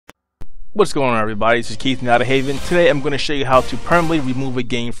What's going on, everybody? This is Keith from Outerhaven. Today I'm going to show you how to permanently remove a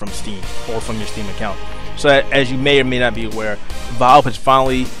game from Steam or from your Steam account. So as you may or may not be aware, Valve is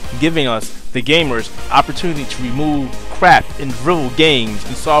finally giving us, the gamers, opportunity to remove crap and drivel games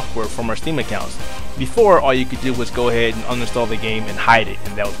and software from our Steam accounts. Before, all you could do was go ahead and uninstall the game and hide it,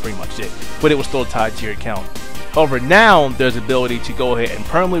 and that was pretty much it. But it was still tied to your account. However, now there's the ability to go ahead and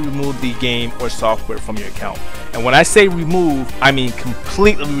permanently remove the game or software from your account. And when I say remove, I mean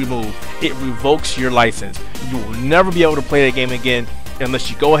completely remove. It revokes your license. You will never be able to play that game again unless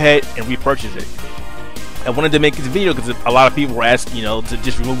you go ahead and repurchase it. I wanted to make this video because a lot of people were asking, to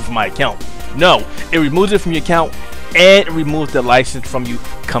just remove it from my account. No, it removes it from your account and it removes the license from you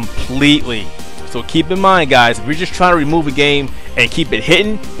completely. So keep in mind, guys, if you're just trying to remove a game and keep it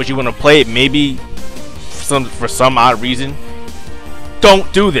hidden, but you want to play it maybe for some odd reason,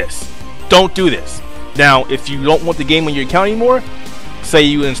 don't do this. Don't do this. Now, if you don't want the game on your account anymore, say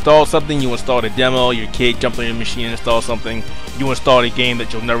you install something, you installed a demo, your kid jumped on your machine and installed something, you installed a game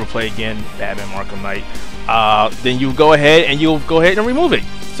that you'll never play again, Batman Arkham Knight, then you go ahead and remove it.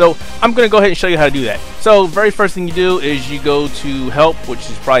 So I'm going to go ahead and show you how to do that. So very first thing you do is you go to help, which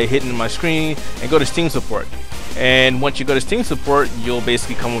is probably hidden in my screen, and go to Steam support. And once you go to Steam support, you'll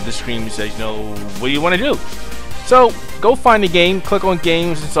basically come with the screen that says, what do you want to do? So go find the game, click on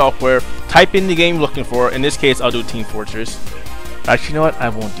games and software, type in the game you're looking for. In this case, I'll do Team Fortress. Actually, you know what? I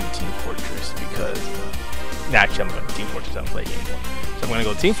won't do Team Fortress because actually I'm going to do Team Fortress. I don't play a game anymore. So I'm going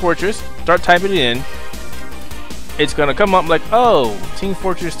to go Team Fortress, start typing it in. It's going to come up like, oh, Team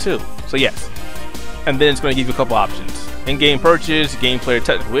Fortress 2. So yes. And then it's going to give you a couple options. In-game purchase, game player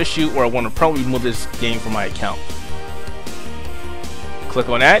technical issue, or I want to permanently remove this game from my account. Click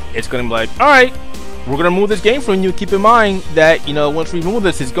on that. It's going to be like, alright, we're going to remove this game from you. Keep in mind that, once we remove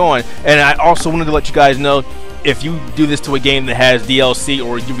this, it's gone. And I also wanted to let you guys know, if you do this to a game that has DLC,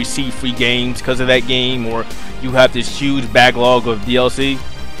 or you receive free games because of that game, or you have this huge backlog of DLC,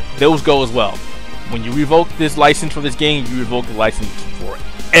 those go as well. When you revoke this license for this game, you revoke the license for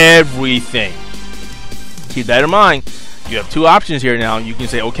everything. Keep that in mind. You have two options here now. You can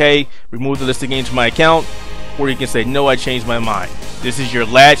say, okay, remove the list of games from my account, or you can say, no, I changed my mind. This is your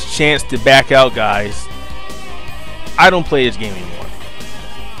last chance to back out, guys. I don't play this game anymore.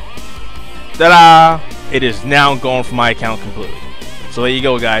 Ta-da! It is now gone from my account completely. So there you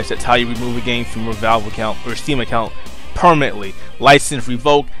go, guys. That's how you remove a game from your Valve account or Steam account permanently. License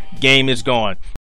revoked, game is gone.